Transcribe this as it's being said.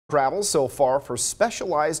Travel so far for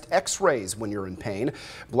specialized x-rays when you're in pain.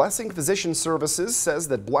 Blessing Physician Services says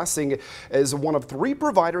that Blessing is one of 3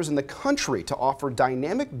 providers in the country to offer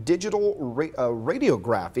dynamic digital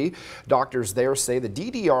radiography. Doctors there say the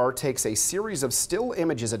DDR takes a series of still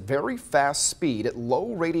images at very fast speed at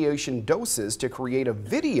low radiation doses to create a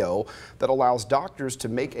video that allows doctors to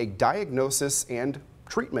make a diagnosis and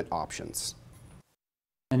treatment options.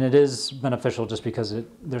 And it is beneficial just because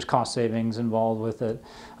there's cost savings involved with it,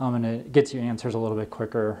 and it gets you answers a little bit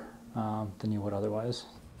quicker than you would otherwise.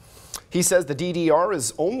 He says the DDR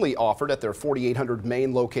is only offered at their 4800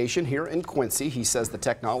 Main location here in Quincy. He says the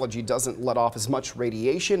technology doesn't let off as much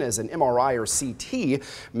radiation as an MRI or CT,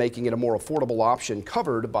 making it a more affordable option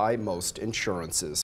covered by most insurances.